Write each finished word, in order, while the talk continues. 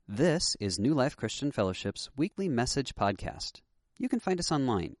This is New Life Christian Fellowship's weekly message podcast. You can find us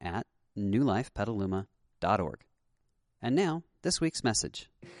online at newlifepetaluma.org. And now, this week's message.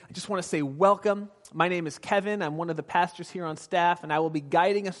 I just want to say welcome. My name is Kevin. I'm one of the pastors here on staff, and I will be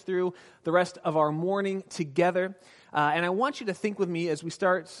guiding us through the rest of our morning together. And I want you to think with me as we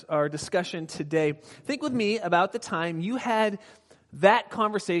start our discussion today. Think with me about the time you had that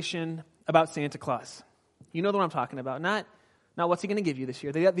conversation about Santa Claus. You know what I'm talking about. Not what's he going to give you this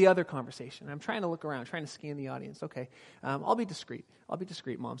year. The other conversation. I'm trying to look around, trying to scan the audience. Okay. I'll be discreet,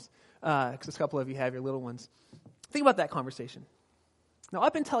 moms, because a couple of you have your little ones. Think about that conversation. Now,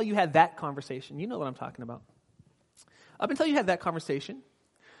 up until you had that conversation, you know what I'm talking about. Up until you had that conversation,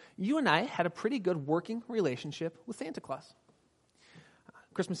 you and I had a pretty good working relationship with Santa Claus.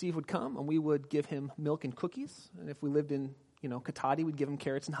 Christmas Eve would come, and we would give him milk and cookies. And if we lived in, Katati, we'd give him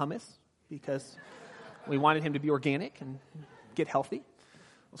carrots and hummus because we wanted him to be organic and get healthy. It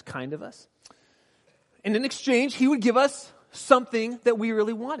was kind of us. And in exchange, he would give us something that we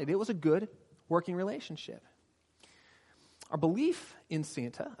really wanted. It was a good working relationship. Our belief in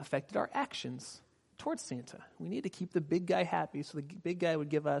Santa affected our actions towards Santa. We needed to keep the big guy happy, so the big guy would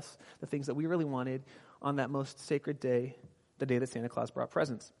give us the things that we really wanted on that most sacred day, the day that Santa Claus brought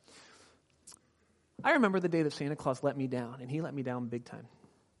presents. I remember the day that Santa Claus let me down, and he let me down big time.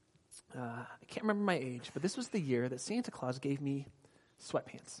 I can't remember my age, but this was the year that Santa Claus gave me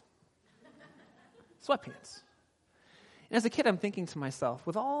sweatpants. Sweatpants. And as a kid, I'm thinking to myself,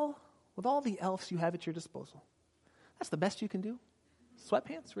 with all the elves you have at your disposal, that's the best you can do?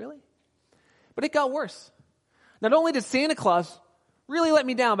 Sweatpants, really? But it got worse. Not only did Santa Claus really let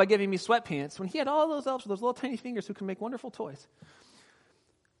me down by giving me sweatpants, when he had all those elves with those little tiny fingers who can make wonderful toys,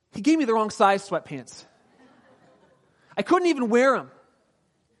 he gave me the wrong size sweatpants. I couldn't even wear them.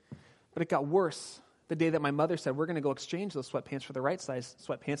 But it got worse the day that my mother said, we're going to go exchange those sweatpants for the right size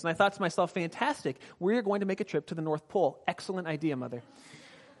sweatpants. And I thought to myself, fantastic. We're going to make a trip to the North Pole. Excellent idea, Mother.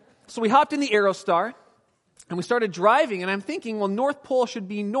 So we hopped in the Aerostar, and we started driving. And I'm thinking, well, North Pole should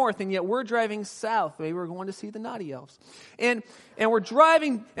be north, and yet we're driving south. Maybe we're going to see the naughty elves. And we're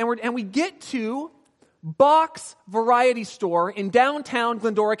driving, and we get to Box Variety Store in downtown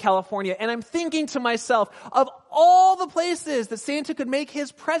Glendora, California. And I'm thinking to myself, of all the places that Santa could make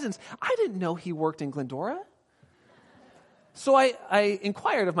his presents, I didn't know he worked in Glendora. So I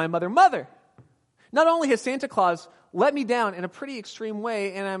inquired of my mother, not only has Santa Claus let me down in a pretty extreme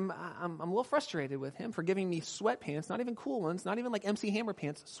way, and I'm a little frustrated with him for giving me sweatpants, not even cool ones, not even like MC Hammer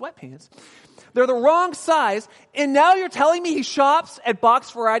pants, sweatpants. They're the wrong size, and now you're telling me he shops at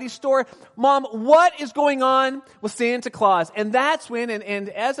Box Variety Store? Mom, what is going on with Santa Claus? And that's when, and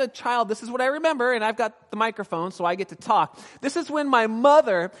as a child, this is what I remember, and I've got the microphone, so I get to talk. This is when my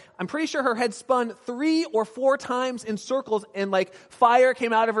mother, I'm pretty sure her head spun 3 or 4 times in circles, and like fire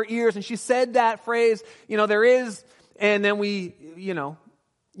came out of her ears, and she said that phrase, there is... And then we, you know.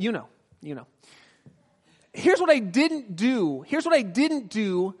 Here's what I didn't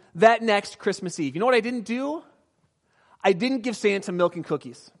do that next Christmas Eve. You know what I didn't do? I didn't give Santa milk and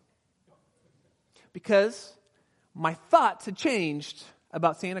cookies. Because my thoughts had changed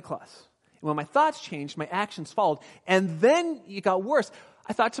about Santa Claus. And when my thoughts changed, my actions followed. And then it got worse.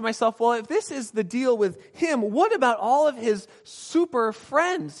 I thought to myself, well, if this is the deal with him, what about all of his super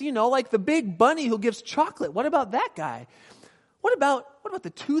friends? Like the big bunny who gives chocolate. What about that guy? What about the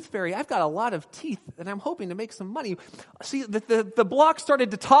tooth fairy? I've got a lot of teeth and I'm hoping to make some money. See, the block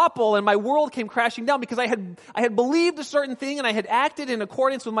started to topple and my world came crashing down because I had believed a certain thing and I had acted in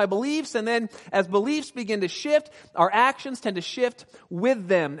accordance with my beliefs. And then as beliefs begin to shift, our actions tend to shift with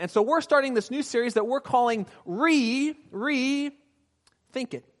them. And so we're starting this new series that we're calling Rethink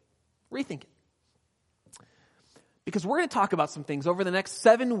It. Because we're going to talk about some things over the next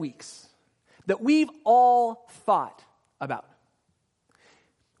 7 weeks that we've all thought about.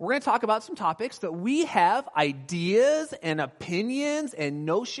 We're going to talk about some topics that we have ideas and opinions and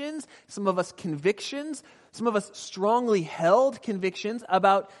notions, some of us convictions, some of us strongly held convictions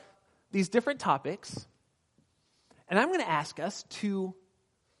about these different topics. And I'm going to ask us to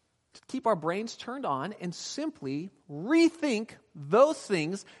keep our brains turned on and simply rethink those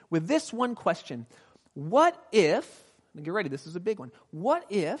things with this one question. What if, and get ready, this is a big one. What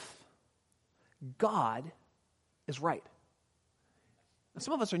if God is right? Now,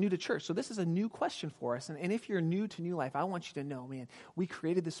 some of us are new to church, so this is a new question for us. And if you're new to New Life, I want you to know, man, we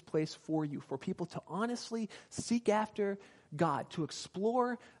created this place for you, for people to honestly seek after God, to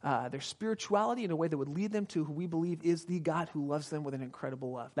explore their spirituality in a way that would lead them to who we believe is the God who loves them with an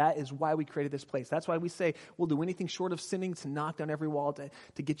incredible love. That is why we created this place. That's why we say we'll do anything short of sinning to knock down every wall to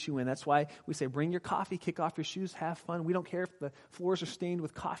get you in. That's why we say bring your coffee, kick off your shoes, have fun. We don't care if the floors are stained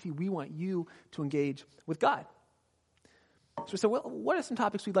with coffee. We want you to engage with God. So we said, well, what are some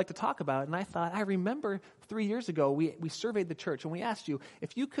topics we'd like to talk about? And I thought, I remember 3 years ago, we surveyed the church and we asked you,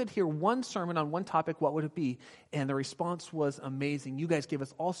 if you could hear one sermon on one topic, what would it be? And the response was amazing. You guys gave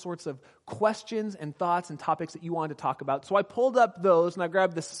us all sorts of questions and thoughts and topics that you wanted to talk about. So I pulled up those and I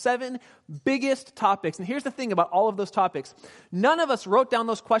grabbed the 7 biggest topics. And here's the thing about all of those topics. None of us wrote down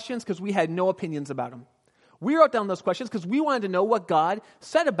those questions because we had no opinions about them. We wrote down those questions because we wanted to know what God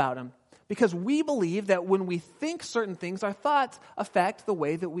said about them. Because we believe that when we think certain things, our thoughts affect the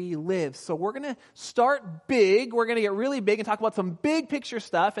way that we live. So we're going to start big. We're going to get really big and talk about some big picture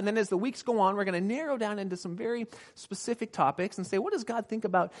stuff. And then as the weeks go on, we're going to narrow down into some very specific topics and say, what does God think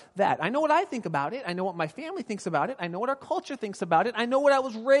about that? I know what I think about it. I know what my family thinks about it. I know what our culture thinks about it. I know what I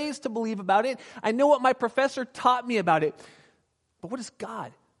was raised to believe about it. I know what my professor taught me about it. But what does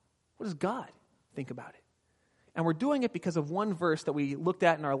God think about it? And we're doing it because of one verse that we looked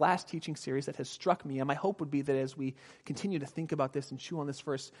at in our last teaching series that has struck me. And my hope would be that as we continue to think about this and chew on this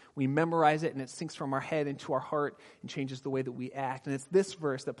verse, we memorize it and it sinks from our head into our heart and changes the way that we act. And it's this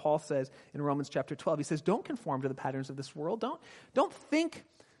verse that Paul says in Romans chapter 12. He says, don't conform to the patterns of this world. Don't think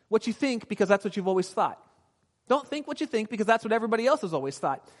what you think because that's what you've always thought. Don't think what you think because that's what everybody else has always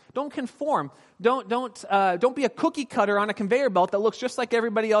thought. Don't conform. Don't be a cookie cutter on a conveyor belt that looks just like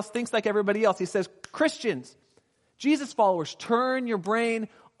everybody else, thinks like everybody else. He says, Christians, Jesus followers, turn your brain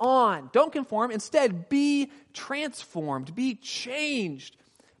on. Don't conform. Instead, be transformed. Be changed.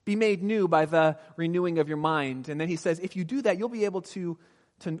 Be made new by the renewing of your mind. And then he says, if you do that, you'll be able to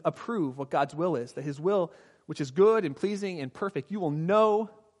approve what God's will is. That his will, which is good and pleasing and perfect, you will know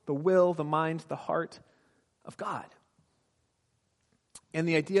the will, the mind, the heart of God. And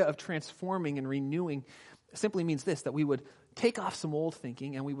the idea of transforming and renewing simply means this, that we would take off some old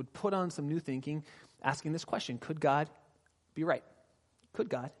thinking and we would put on some new thinking, asking this question, could God be right? Could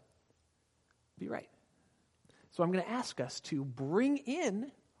God be right? So I'm going to ask us to bring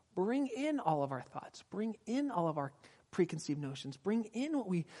in all of our thoughts, bring in all of our preconceived notions, bring in what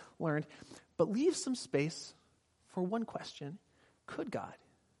we learned, but leave some space for one question, could God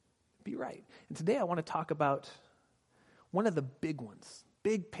be right? And today I want to talk about one of the big ones.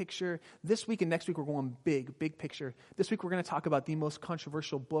 Big picture. This week and next week we're going big picture. This week we're going to talk about the most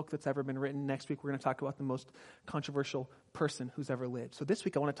controversial book that's ever been written. Next week we're going to talk about the most controversial person who's ever lived. So this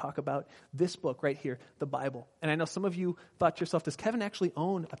week I want to talk about this book right here, the Bible. And I know some of you thought to yourself, does Kevin actually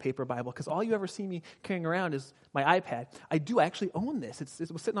own a paper Bible? Because all you ever see me carrying around is my iPad. I do actually own this.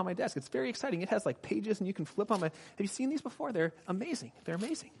 It was sitting on my desk. It's very exciting. It has like pages and you can flip on my... Have you seen these before? They're amazing. They're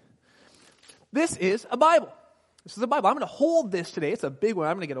amazing. This is a Bible. This is a Bible. I'm going to hold this today. It's a big one.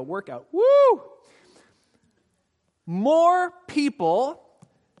 I'm going to get a workout. Woo! More people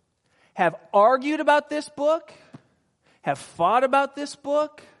have argued about this book, have fought about this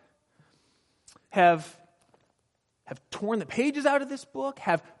book, have torn the pages out of this book,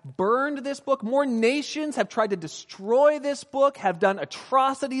 have burned this book. More nations have tried to destroy this book, have done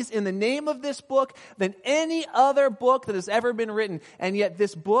atrocities in the name of this book than any other book that has ever been written. And yet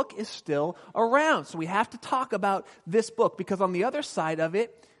this book is still around. So we have to talk about this book because on the other side of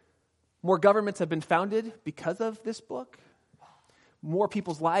it, more governments have been founded because of this book. More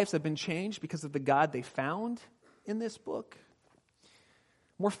people's lives have been changed because of the God they found in this book.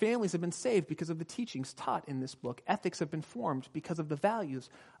 More families have been saved because of the teachings taught in this book. Ethics have been formed because of the values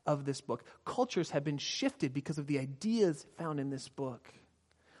of this book. Cultures have been shifted because of the ideas found in this book.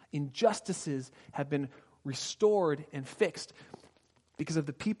 Injustices have been restored and fixed because of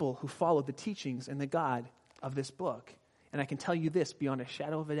the people who followed the teachings and the God of this book. And I can tell you this beyond a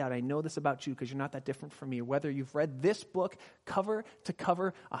shadow of a doubt. I know this about you because you're not that different from me. Whether you've read this book cover to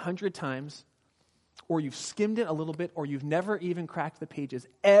cover 100 times, or you've skimmed it a little bit, or you've never even cracked the pages,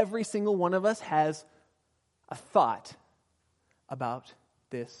 every single one of us has a thought about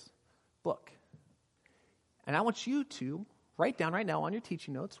this book. And I want you to write down right now on your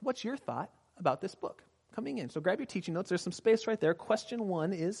teaching notes, what's your thought about this book coming in? So grab your teaching notes. There's some space right there. Question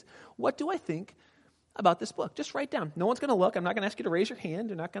 1 is, what do I think about this book? Just write down. No one's going to look. I'm not going to ask you to raise your hand.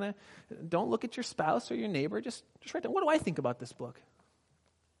 Don't look at your spouse or your neighbor. Just write down. What do I think about this book?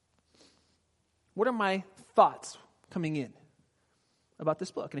 What are my thoughts coming in about this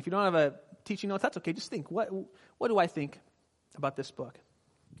book? And if you don't have a teaching notes, that's okay. Just think, what do I think about this book?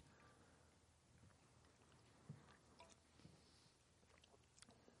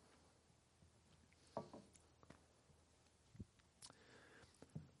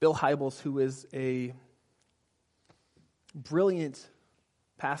 Bill Hybels, who is a brilliant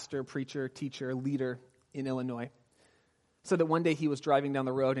pastor, preacher, teacher, leader in Illinois, said that one day he was driving down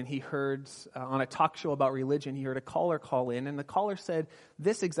the road and he heard on a talk show about religion, he heard a caller call in, and the caller said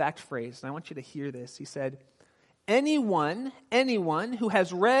this exact phrase, and I want you to hear this. He said, anyone who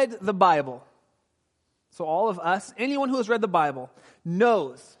has read the Bible, so all of us, anyone who has read the Bible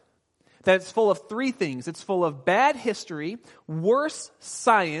knows that it's full of three things. It's full of bad history, worse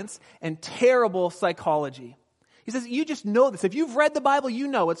science, and terrible psychology. He says, you just know this. If you've read the Bible, you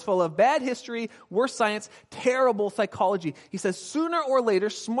know it's full of bad history, worse science, terrible psychology. He says, sooner or later,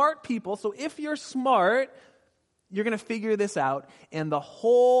 smart people, so if you're smart, you're going to figure this out, and the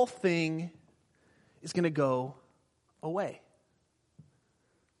whole thing is going to go away.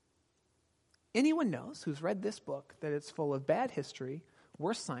 Anyone knows who's read this book that it's full of bad history,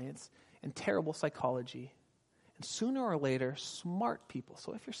 worse science, and terrible psychology. And sooner or later, smart people,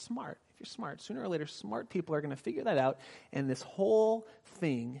 so if you're smart, sooner or later, smart people are going to figure that out, and this whole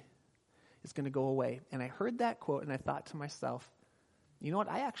thing is going to go away. And I heard that quote, and I thought to myself, you know what?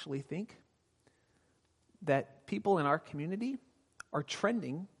 I actually think that people in our community are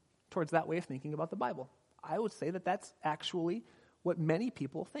trending towards that way of thinking about the Bible. I would say that that's actually what many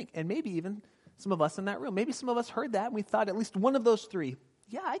people think, and maybe even some of us in that room. Maybe some of us heard that, and we thought at least one of those three.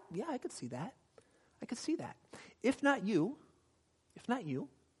 Yeah, I could see that. I could see that. If not you,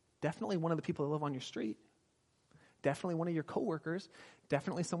 definitely one of the people that live on your street, definitely one of your coworkers,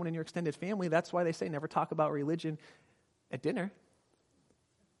 definitely someone in your extended family. That's why they say never talk about religion at dinner,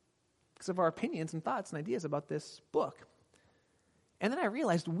 because of our opinions and thoughts and ideas about this book. And then I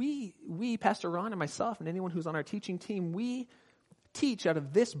realized we, Pastor Ron and myself and anyone who's on our teaching team, we teach out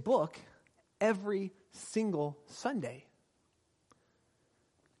of this book every single Sunday.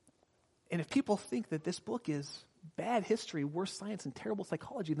 And if people think that this book is bad history, worse science, and terrible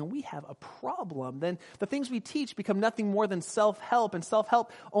psychology, then we have a problem. Then the things we teach become nothing more than self-help, and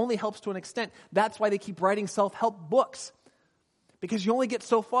self-help only helps to an extent. That's why they keep writing self-help books, because you only get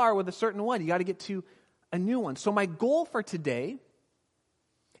so far with a certain one. You got to get to a new one. So my goal for today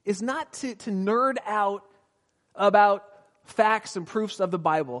is not to nerd out about facts and proofs of the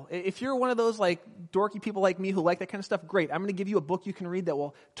Bible. If you're one of those like dorky people like me who like that kind of stuff, great. I'm going to give you a book you can read that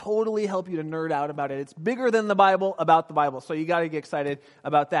will totally help you to nerd out about it. It's bigger than the Bible, about the Bible. So you got to get excited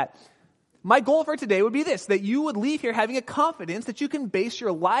about that. My goal for today would be this, that you would leave here having a confidence that you can base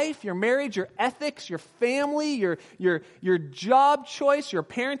your life, your marriage, your ethics, your family, your job choice, your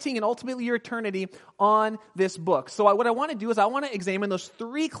parenting, and ultimately your eternity on this book. So what I want to do is I want to examine those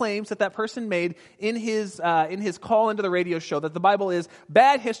three claims that person made in his call into the radio show, that the Bible is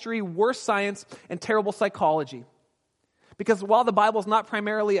bad history, worse science, and terrible psychology. Because while the Bible is not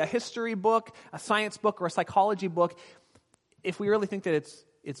primarily a history book, a science book, or a psychology book, if we really think that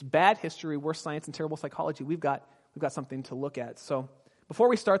it's bad history, worse science, and terrible psychology, we've got something to look at. So before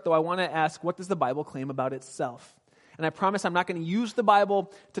we start, though, I want to ask, what does the Bible claim about itself? And I promise I'm not going to use the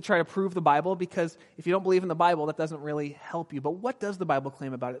Bible to try to prove the Bible, because if you don't believe in the Bible, that doesn't really help you. But what does the Bible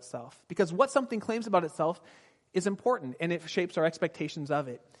claim about itself? Because what something claims about itself is important, and it shapes our expectations of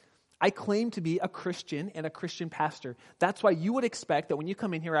it. I claim to be a Christian and a Christian pastor. That's why you would expect that when you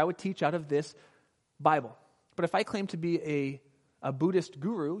come in here, I would teach out of this Bible. But if I claim to be a Buddhist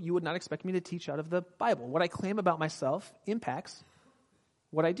guru, you would not expect me to teach out of the Bible. What I claim about myself impacts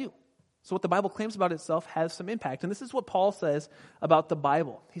what I do. So what the Bible claims about itself has some impact. And this is what Paul says about the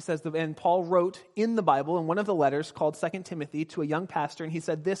Bible. He says, and Paul wrote in the Bible, in one of the letters called 2 Timothy, to a young pastor, and he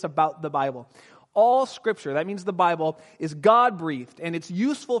said this about the Bible. All Scripture, that means the Bible, is God-breathed, and it's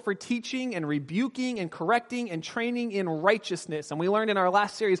useful for teaching and rebuking and correcting and training in righteousness. And we learned in our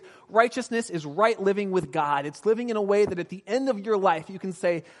last series, righteousness is right living with God. It's living in a way that at the end of your life you can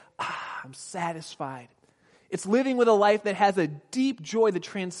say, I'm satisfied. It's living with a life that has a deep joy that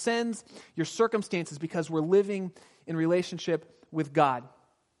transcends your circumstances because we're living in relationship with God.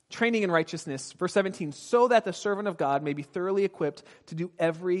 Training in righteousness, verse 17, so that the servant of God may be thoroughly equipped to do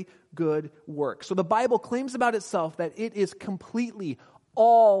every good work. So the Bible claims about itself that it is completely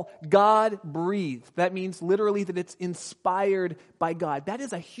all God-breathed. That means literally that it's inspired by God. That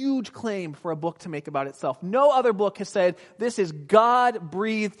is a huge claim for a book to make about itself. No other book has said, this is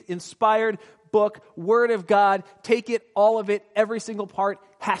God-breathed, inspired book, Word of God. Take it, all of it, every single part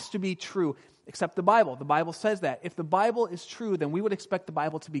has to be true. Except the Bible. The Bible says that. If the Bible is true, then we would expect the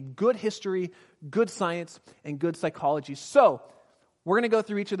Bible to be good history, good science, and good psychology. So, we're going to go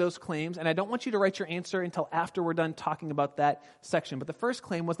through each of those claims, and I don't want you to write your answer until after we're done talking about that section. But the first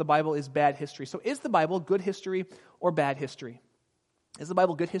claim was the Bible is bad history. So is the Bible good history or bad history? Is the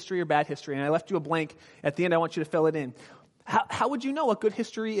Bible good history or bad history? And I left you a blank at the end. I want you to fill it in. How would you know what good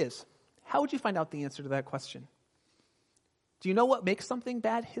history is? How would you find out the answer to that question? Do you know what makes something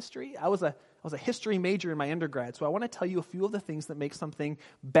bad history? I was a history major in my undergrad, so I want to tell you a few of the things that make something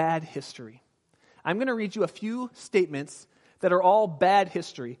bad history. I'm going to read you a few statements that are all bad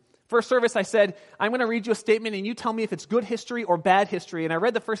history. First service, I said, I'm going to read you a statement, and you tell me if it's good history or bad history. And I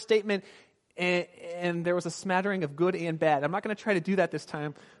read the first statement, and there was a smattering of good and bad. I'm not going to try to do that this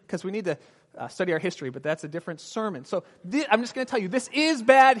time, because we need to study our history, but that's a different sermon. So I'm just going to tell you, this is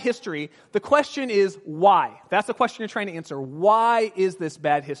bad history. The question is why? That's the question you're trying to answer. Why is this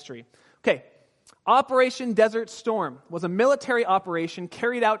bad history? Okay. Operation Desert Storm was a military operation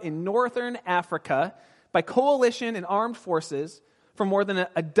carried out in northern Africa by coalition and armed forces from more than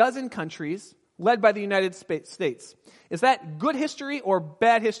a dozen countries led by the United States. Is that good history or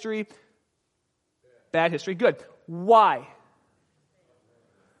bad history? Bad history. Good. Why?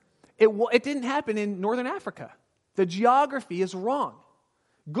 It didn't happen in northern Africa. The geography is wrong.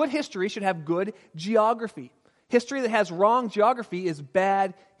 Good history should have good geography. History that has wrong geography is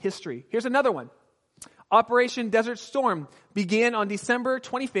bad history. Here's another one. Operation Desert Storm began on December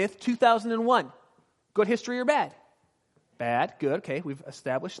 25th, 2001. Good history or bad? Bad. Good. Okay, we've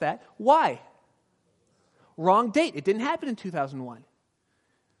established that. Why? Wrong date. It didn't happen in 2001.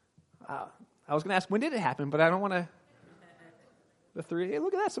 I was going to ask, when did it happen? But I don't want to. Hey,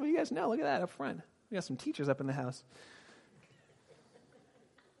 look at that. Some of you guys know. Look at that up front. We got some teachers up in the house.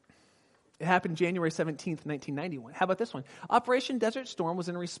 It happened January 17th, 1991. How about this one? Operation Desert Storm was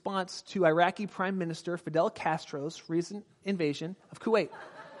in response to Iraqi Prime Minister Fidel Castro's recent invasion of Kuwait.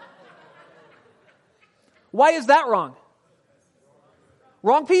 Why is that wrong?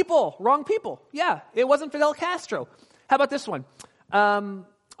 Wrong people. Wrong people. Yeah, it wasn't Fidel Castro. How about this one?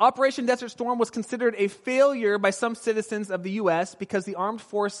 Operation Desert Storm was considered a failure by some citizens of the U.S. because the armed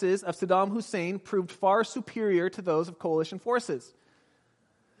forces of Saddam Hussein proved far superior to those of coalition forces.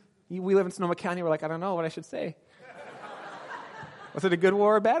 We live in Sonoma County. We're like, I don't know what I should say. Was it a good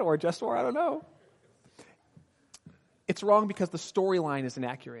war or a bad war? Just war? I don't know. It's wrong because the storyline is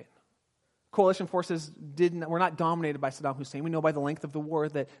inaccurate. Coalition forces were not dominated by Saddam Hussein. We know by the length of the war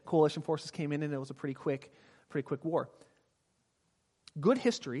that coalition forces came in and it was a pretty quick war. Good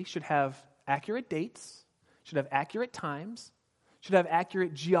history should have accurate dates, should have accurate times, should have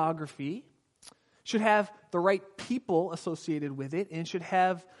accurate geography, should have the right people associated with it, and should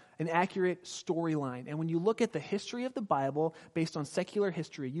have an accurate storyline. And when you look at the history of the Bible based on secular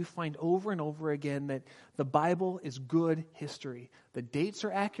history, you find over and over again that the Bible is good history. The dates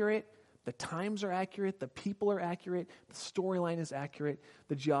are accurate, the times are accurate, the people are accurate, the storyline is accurate,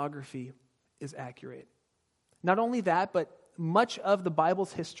 the geography is accurate. Not only that, but much of the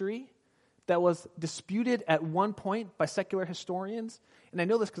Bible's history that was disputed at one point by secular historians, and I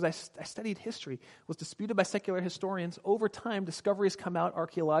know this because I studied history, was disputed by secular historians. Over time, discoveries come out,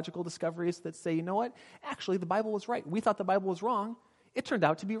 archaeological discoveries that say, you know what? Actually, the Bible was right. We thought the Bible was wrong. It turned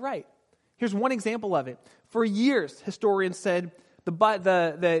out to be right. Here's one example of it. For years, historians said that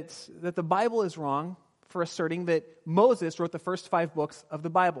the Bible is wrong for asserting that Moses wrote the first 5 books of the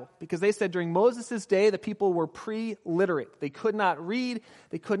Bible, because they said during Moses' day, the people were pre-literate. They could not read,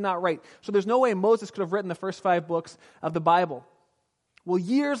 they could not write. So there's no way Moses could have written the first 5 books of the Bible. Well,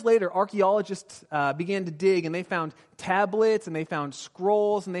 years later, archaeologists began to dig, and they found tablets, and they found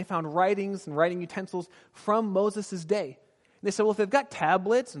scrolls, and they found writings and writing utensils from Moses' day. And they said, well, if they've got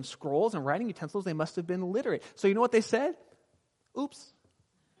tablets and scrolls and writing utensils, they must have been literate. So you know what they said? Oops,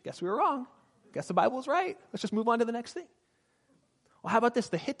 guess we were wrong. Guess the Bible is right. Let's just move on to the next thing. Well, how about this?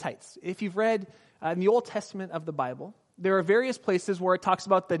 The Hittites. If you've read in the Old Testament of the Bible, there are various places where it talks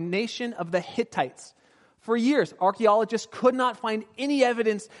about the nation of the Hittites. For years, archaeologists could not find any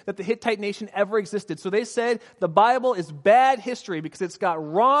evidence that the Hittite nation ever existed. So they said the Bible is bad history because it's got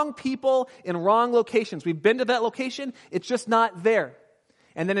wrong people in wrong locations. We've been to that location. It's just not there.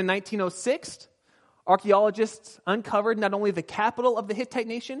 And then in 1906, archaeologists uncovered not only the capital of the Hittite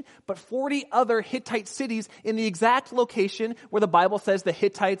nation, but 40 other Hittite cities in the exact location where the Bible says the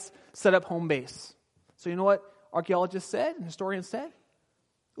Hittites set up home base. So you know what archaeologists said and historians said?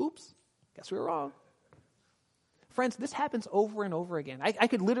 Oops, guess we were wrong. Friends, this happens over and over again. I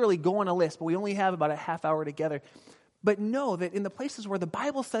could literally go on a list, but we only have about a half hour together. But know that in the places where the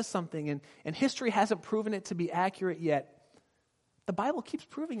Bible says something and history hasn't proven it to be accurate yet, the Bible keeps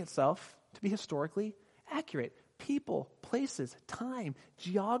proving itself to be historically accurate. People, places, time,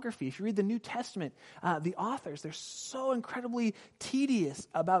 geography. If you read the New Testament, the authors, they're so incredibly tedious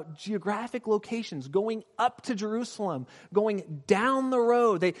about geographic locations, going up to Jerusalem, going down the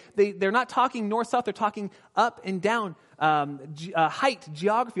road. They're not talking north-south, they're talking up and down, height,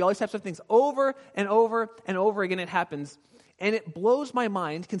 geography, all these types of things. Over and over and over again it happens And it blows my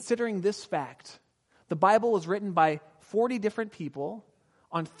mind considering this fact. The Bible was written by 40 different people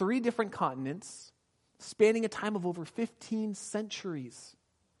on 3 different continents, spanning a time of over 15 centuries.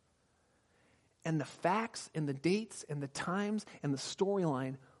 And the facts and the dates and the times and the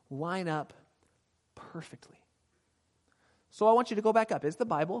storyline line up perfectly. So I want you to go back up. Is the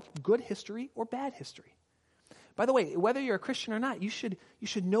Bible good history or bad history? By the way, whether you're a Christian or not, you should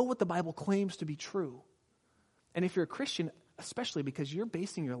know what the Bible claims to be true. And if you're a Christian, especially because you're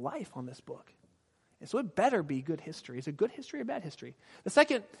basing your life on this book. And so it better be good history. Is it good history or bad history? The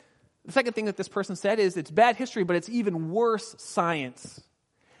second thing that this person said is it's bad history, but it's even worse science.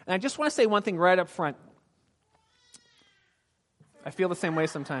 And I just want to say one thing right up front. I feel the same way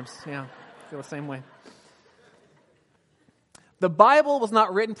sometimes. Yeah, I feel the same way. The Bible was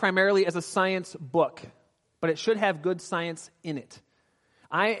not written primarily as a science book, but it should have good science in it.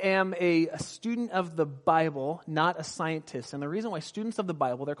 I am a student of the Bible, not a scientist. And the reason why students of the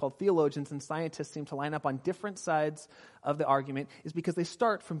Bible, they're called theologians, and scientists seem to line up on different sides of the argument is because they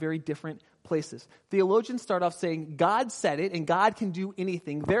start from very different places. Theologians start off saying, God said it, and God can do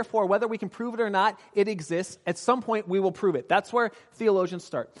anything. Therefore, whether we can prove it or not, it exists. At some point, we will prove it. That's where theologians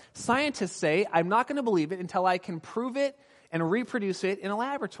start. Scientists say, I'm not going to believe it until I can prove it and reproduce it in a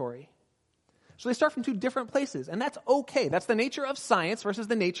laboratory. So they start from 2 different places, and that's okay. That's the nature of science versus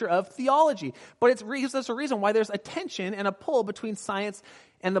the nature of theology. But it gives us a reason why there's a tension and a pull between science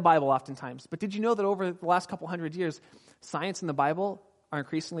and the Bible oftentimes. But did you know that over the last couple hundred years, science and the Bible are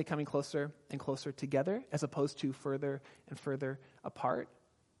increasingly coming closer and closer together as opposed to further and further apart?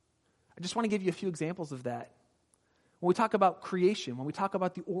 I just want to give you a few examples of that. When we talk about creation, when we talk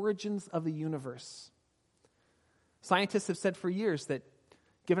about the origins of the universe, scientists have said for years that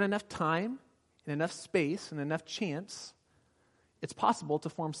given enough time and enough space and enough chance, it's possible to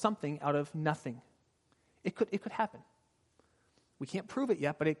form something out of nothing. It could happen. We can't prove it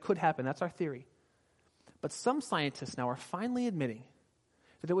yet, but it could happen. That's our theory. But some scientists now are finally admitting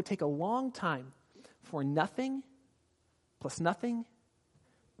that it would take a long time for nothing plus nothing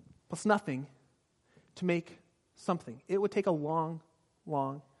plus nothing to make something. It would take a long,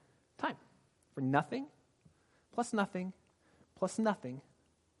 long time for nothing plus nothing plus nothing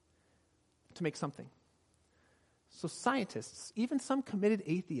to make something. So scientists, even some committed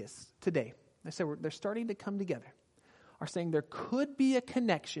atheists today, they're starting to come together, are saying there could be a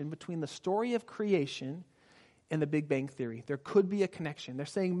connection between the story of creation and the Big Bang Theory. There could be a connection. They're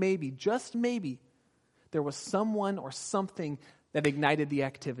saying maybe, just maybe, there was someone or something that ignited the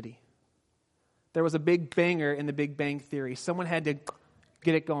activity. There was a big banger in the Big Bang Theory. Someone had to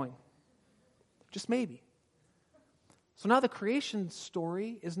get it going. Just maybe. So now the creation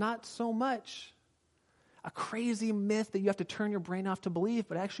story is not so much a crazy myth that you have to turn your brain off to believe,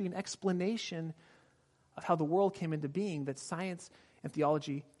 but actually an explanation of how the world came into being that science and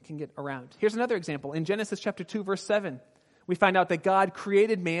theology can get around. Here's another example. In Genesis chapter 2, verse 7, we find out that God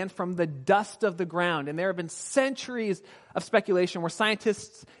created man from the dust of the ground. And there have been centuries of speculation where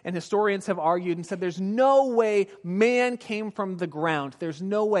scientists and historians have argued and said there's no way man came from the ground. There's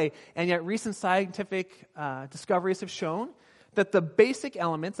no way. And yet recent scientific discoveries have shown that the basic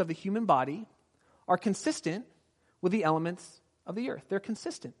elements of the human body are consistent with the elements of the earth. They're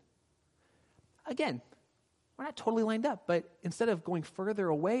consistent. Again, we're not totally lined up, but instead of going further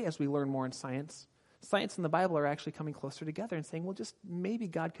away as we learn more in science and the Bible are actually coming closer together and saying, well, just maybe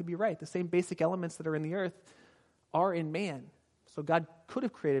God could be right. The same basic elements that are in the earth are in man. So God could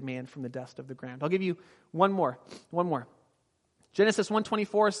have created man from the dust of the ground. I'll give you one more. Genesis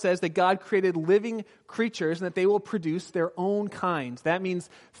 1:24 says that God created living creatures and that they will produce their own kind. That means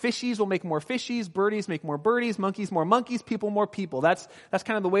fishies will make more fishies, birdies make more birdies, monkeys more monkeys, people more people. That's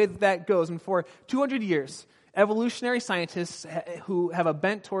kind of the way that goes. And for 200 years, evolutionary scientists who have a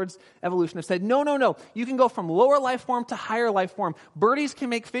bent towards evolution have said, no, you can go from lower life form to higher life form. Birdies can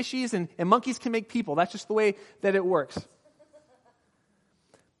make fishies and monkeys can make people. That's just the way that it works.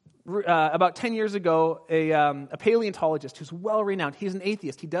 About 10 years ago, a paleontologist who's well-renowned, he's an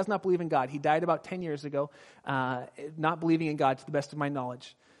atheist. He does not believe in God. He died about 10 years ago, not believing in God to the best of my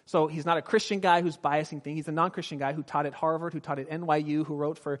knowledge. So he's not a Christian guy who's biasing things. He's a non-Christian guy who taught at Harvard, who taught at NYU, who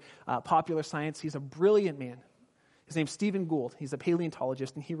wrote for Popular Science. He's a brilliant man. His name's Stephen Gould. He's a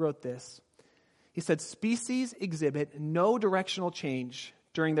paleontologist, and he wrote this. He said, species exhibit no directional change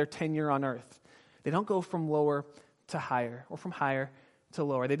during their tenure on Earth. They don't go from lower to higher or from higher to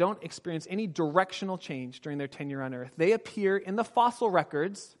lower. They don't experience any directional change during their tenure on Earth. They appear in the fossil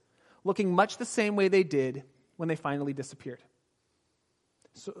records looking much the same way they did when they finally disappeared.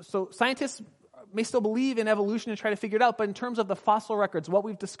 So scientists may still believe in evolution and try to figure it out, but in terms of the fossil records, what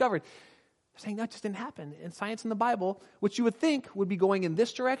we've discovered, They're saying that just didn't happen. And science in the Bible, which you would think would be going in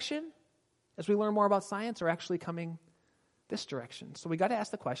this direction as we learn more about science, are actually coming this direction. So we got to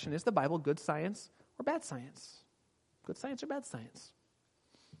ask the question, is the Bible good science or bad science? Good science or bad science?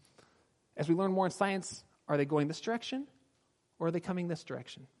 As we learn more in science, are they going this direction or are they coming this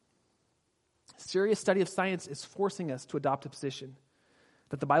direction? Serious study of science is forcing us to adopt a position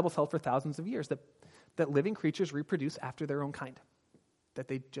that the Bible's held for thousands of years, that living creatures reproduce after their own kind, that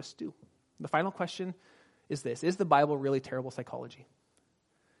they just do. The final question is this: is the Bible really terrible psychology?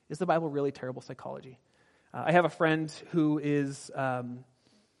 Is the Bible really terrible psychology? I have a friend who is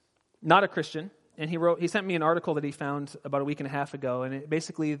not a Christian, and he sent me an article that he found about a week and a half ago, and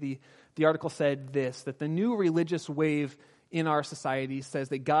basically the article said this, that the new religious wave in our society says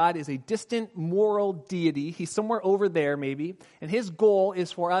that God is a distant moral deity. He's somewhere over there maybe, and his goal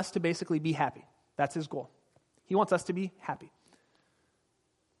is for us to basically be happy. That's his goal. He wants us to be happy.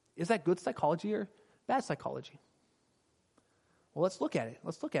 Is that good psychology or bad psychology? Well, let's look at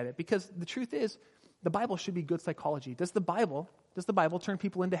it, because the truth is, the Bible should be good psychology. Does the Bible turn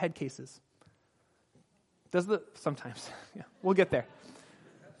people into head cases? Sometimes. Yeah, we'll get there.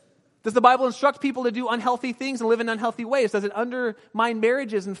 Does the Bible instruct people to do unhealthy things and live in unhealthy ways? Does it undermine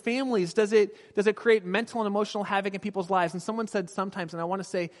marriages and families? Does it create mental and emotional havoc in people's lives? And someone said sometimes, and I want to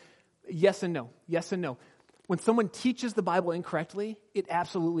say yes and no. Yes and no. When someone teaches the Bible incorrectly, it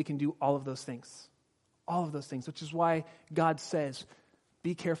absolutely can do all of those things. All of those things, which is why God says,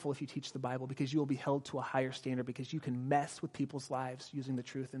 be careful if you teach the Bible, because you will be held to a higher standard, because you can mess with people's lives using the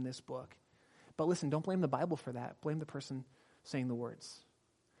truth in this book. But listen, don't blame the Bible for that. Blame the person saying the words.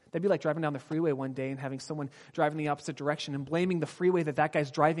 That'd be like driving down the freeway one day and having someone drive in the opposite direction and blaming the freeway that guy's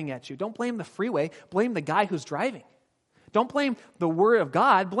driving at you. Don't blame the freeway. Blame the guy who's driving. Don't blame the Word of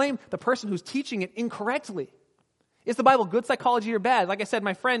God. Blame the person who's teaching it incorrectly. Is the Bible good psychology or bad? Like I said,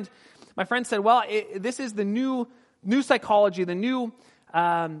 my friend said, well, this is the new psychology, the new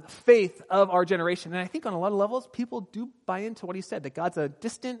faith of our generation. And I think on a lot of levels, people do buy into what he said, that God's a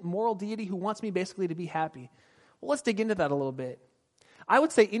distant moral deity who wants me basically to be happy. Well, let's dig into that a little bit. I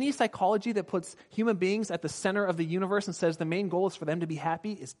would say any psychology that puts human beings at the center of the universe and says the main goal is for them to be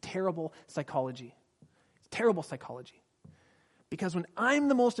happy is terrible psychology. It's terrible psychology. Because when I'm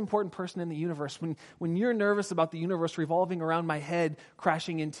the most important person in the universe, when you're nervous about the universe revolving around my head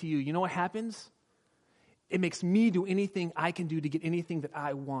crashing into you, you know what happens? It makes me do anything I can do to get anything that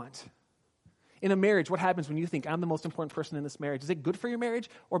I want. In a marriage, what happens when you think I'm the most important person in this marriage? Is it good for your marriage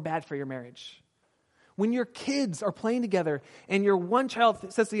or bad for your marriage? When your kids are playing together and your one child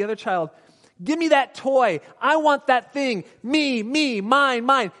says to the other child, give me that toy, I want that thing, me,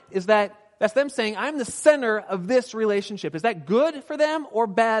 mine, that's them saying, I'm the center of this relationship. Is that good for them or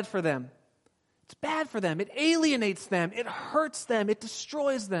bad for them? It's bad for them. It alienates them. It hurts them. It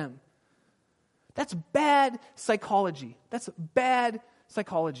destroys them. That's bad psychology. That's bad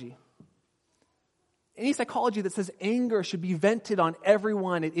psychology. Any psychology that says anger should be vented on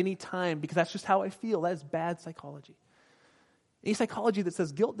everyone at any time because that's just how I feel, that is bad psychology. Any psychology that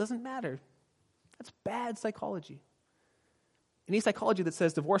says guilt doesn't matter, that's bad psychology. Any psychology that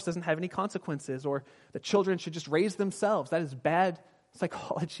says divorce doesn't have any consequences or that children should just raise themselves, that is bad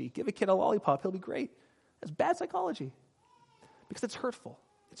psychology. Give a kid a lollipop, he'll be great. That's bad psychology because it's hurtful.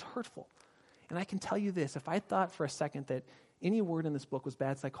 It's hurtful. And I can tell you this, if I thought for a second that any word in this book was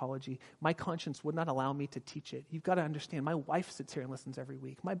bad psychology, my conscience would not allow me to teach it. You've got to understand, my wife sits here and listens every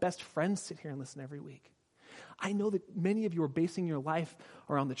week. My best friends sit here and listen every week. I know that many of you are basing your life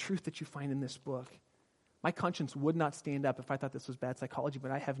around the truth that you find in this book. My conscience would not stand up if I thought this was bad psychology, but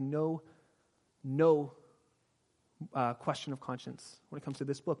I have no question of conscience when it comes to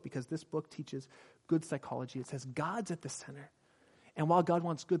this book, because this book teaches good psychology. It says God's at the center. And while God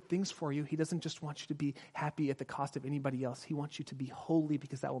wants good things for you, he doesn't just want you to be happy at the cost of anybody else. He wants you to be holy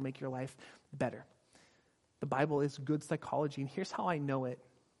because that will make your life better. The Bible is good psychology, and here's how I know it.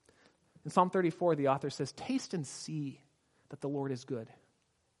 In Psalm 34, the author says, taste and see that the Lord is good.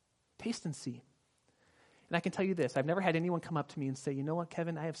 Taste and see. And I can tell you this, I've never had anyone come up to me and say, you know what,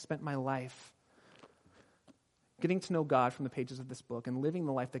 Kevin, I have spent my life getting to know God from the pages of this book and living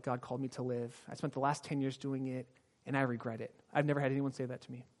the life that God called me to live. I spent the last 10 years doing it, and I regret it. I've never had anyone say that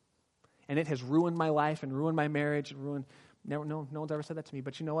to me. And it has ruined my life and ruined my marriage and no one's ever said that to me.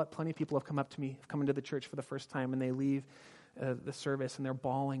 But you know what? Plenty of people have come up to me, have come into the church for the first time, and they leave the service and they're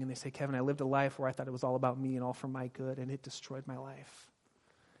bawling and they say, Kevin, I lived a life where I thought it was all about me and all for my good, and it destroyed my life.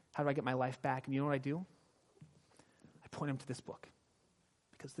 How do I get my life back? And you know what I do? I point them to this book,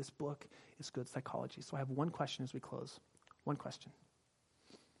 because this book is good psychology. So I have one question as we close. One question.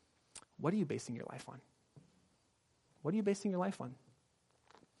 What are you basing your life on? What are you basing your life on?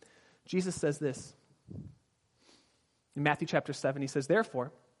 Jesus says this. In Matthew chapter 7, he says,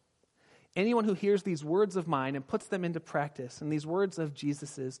 "Therefore, anyone who hears these words of mine and puts them into practice," and these words of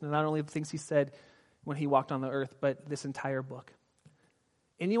Jesus's, not only the things he said when he walked on the earth, but this entire book.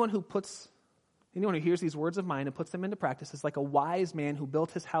 Anyone who hears these words of mine and puts them into practice is like a wise man who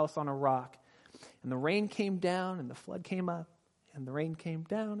built his house on a rock. And the rain came down and the flood came up. And the rain came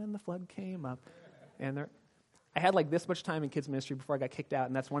down and the flood came up. And I had like this much time in kids ministry before I got kicked out,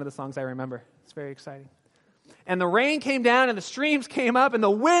 and that's one of the songs I remember. It's very exciting. And the rain came down and the streams came up and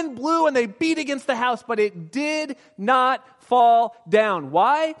the wind blew and they beat against the house, but it did not fall down.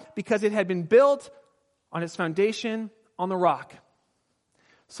 Why? Because it had been built on its foundation on the rock.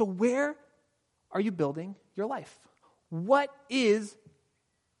 So where are you building your life? What is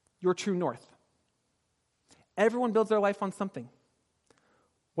your true north? Everyone builds their life on something.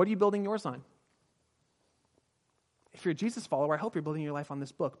 What are you building yours on? If you're a Jesus follower, I hope you're building your life on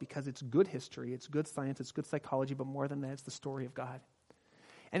this book because it's good history, it's good science, it's good psychology, but more than that, it's the story of God.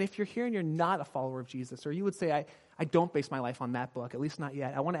 And if you're here and you're not a follower of Jesus, or you would say, I don't base my life on that book, at least not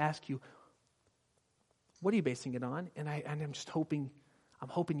yet, I want to ask you, what are you basing it on? And I'm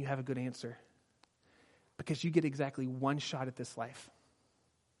hoping you have a good answer. Because you get exactly one shot at this life.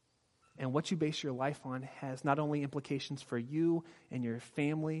 And what you base your life on has not only implications for you and your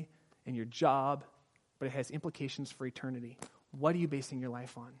family and your job, but it has implications for eternity. What are you basing your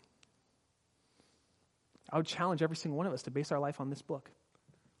life on? I would challenge every single one of us to base our life on this book.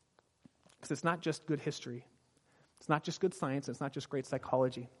 Because it's not just good history. It's not just good science. It's not just great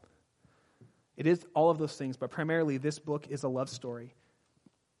psychology. It is all of those things, but primarily this book is a love story.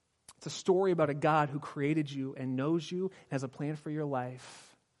 It's a story about a God who created you and knows you and has a plan for your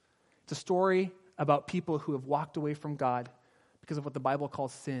life. It's a story about people who have walked away from God because of what the Bible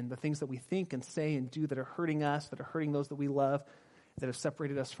calls sin, the things that we think and say and do that are hurting us, that are hurting those that we love, that have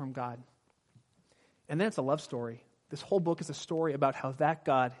separated us from God. And then it's a love story. This whole book is a story about how that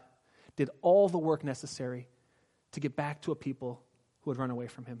God did all the work necessary to get back to a people who had run away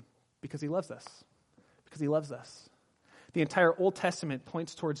from him because he loves us. Because he loves us. The entire Old Testament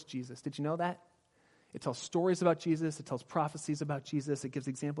points towards Jesus. Did you know that? It tells stories about Jesus. It tells prophecies about Jesus. It gives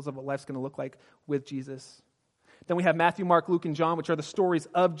examples of what life's going to look like with Jesus. Then we have Matthew, Mark, Luke, and John, which are the stories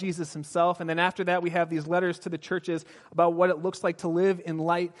of Jesus himself. And then after that, we have these letters to the churches about what it looks like to live in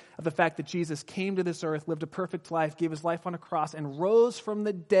light of the fact that Jesus came to this earth, lived a perfect life, gave his life on a cross, and rose from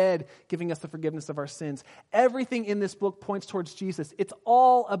the dead, giving us the forgiveness of our sins. Everything in this book points towards Jesus. It's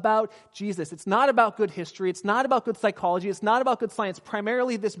all about Jesus. It's not about good history. It's not about good psychology. It's not about good science.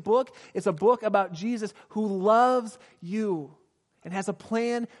 Primarily, this book is a book about Jesus who loves you and has a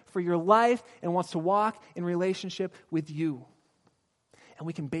plan for your life and wants to walk in relationship with you. And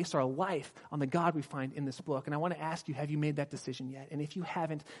we can base our life on the God we find in this book. And I want to ask you, have you made that decision yet? And if you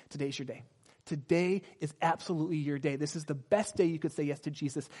haven't, today's your day. Today is absolutely your day. This is the best day you could say yes to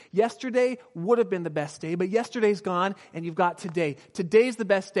Jesus. Yesterday would have been the best day, but yesterday's gone and you've got today. Today's the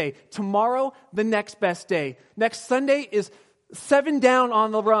best day. Tomorrow, the next best day. Next Sunday is 7 down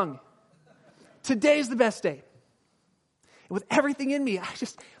on the rung. Today's the best day. And with everything in me,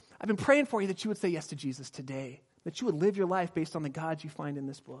 I've been praying for you that you would say yes to Jesus today, that you would live your life based on the God you find in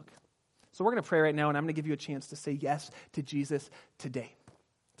this book. So we're going to pray right now, and I'm going to give you a chance to say yes to Jesus today.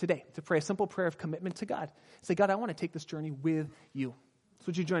 Today, to pray a simple prayer of commitment to God. Say, God, I want to take this journey with you. So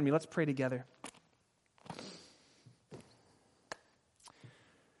would you join me? Let's pray together.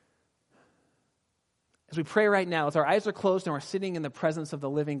 As we pray right now, as our eyes are closed and we're sitting in the presence of the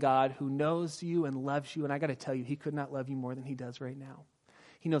living God who knows you and loves you, and I got to tell you, he could not love you more than he does right now.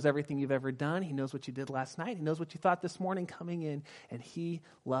 He knows everything you've ever done. He knows what you did last night. He knows what you thought this morning coming in, and he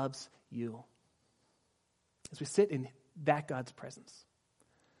loves you. As we sit in that God's presence,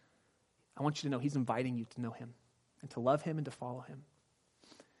 I want you to know he's inviting you to know him and to love him and to follow him.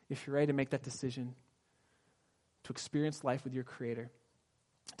 If you're ready to make that decision to experience life with your Creator,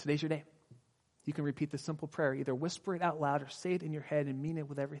 today's your day. You can repeat this simple prayer. Either whisper it out loud or say it in your head and mean it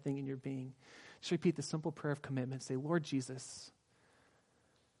with everything in your being. Just repeat the simple prayer of commitment. Say, Lord Jesus,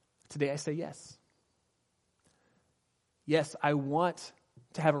 today I say yes. Yes, I want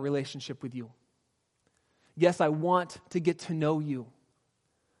to have a relationship with you. Yes, I want to get to know you.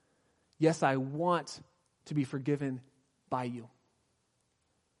 Yes, I want to be forgiven by you.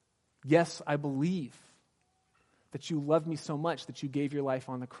 Yes, I believe that you love me so much that you gave your life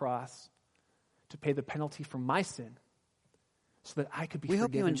on the cross to pay the penalty for my sin so that I could be forgiven by my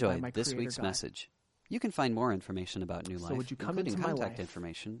Creator. We hope you enjoyed this Creator week's God. message. You can find more information about New Life, would you come including into my contact life?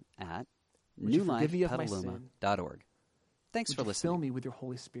 information at Would you forgive me of my newlifepetaluma.org. Thanks Would for you listening. fill me with your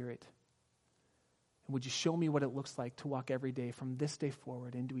Holy Spirit? Would you show me what it looks like to walk every day from this day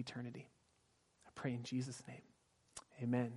forward into eternity? I pray in Jesus' name. Amen.